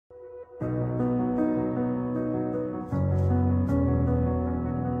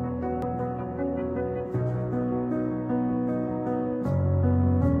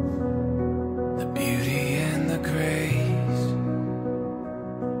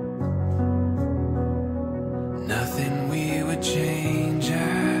change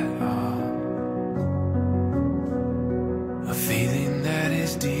at all. A feeling that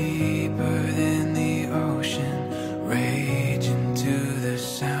is deeper than the ocean, raging to the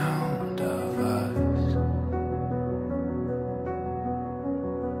sound of us.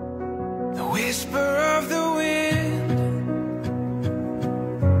 The whisper of the wind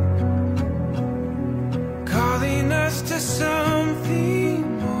calling us to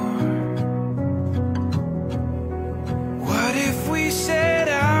something more. What if we set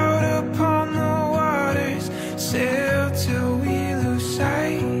out upon the waters, sail till we lose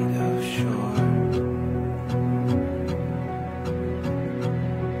sight of shore?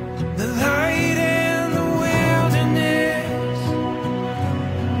 The light and the wilderness,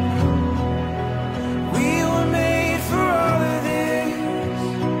 we were made for all of this.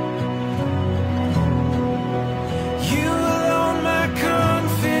 You alone, my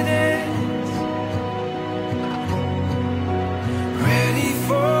confidence, ready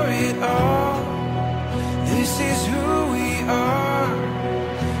for it all. This is who we are,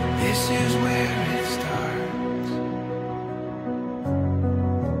 this is where it starts.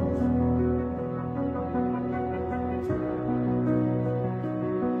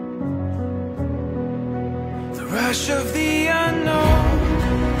 The rush of the unknown,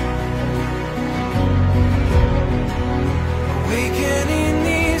 awakening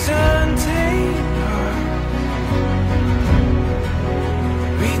these untamed hearts,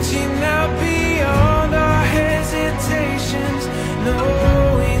 reaching out beyond our hesitations,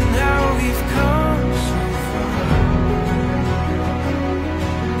 knowing how we've come so far.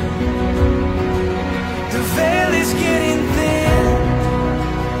 The veil is getting thin,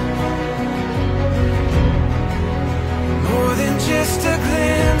 more than just a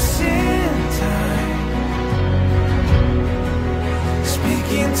glimpse in time,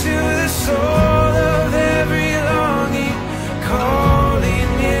 speaking to the soul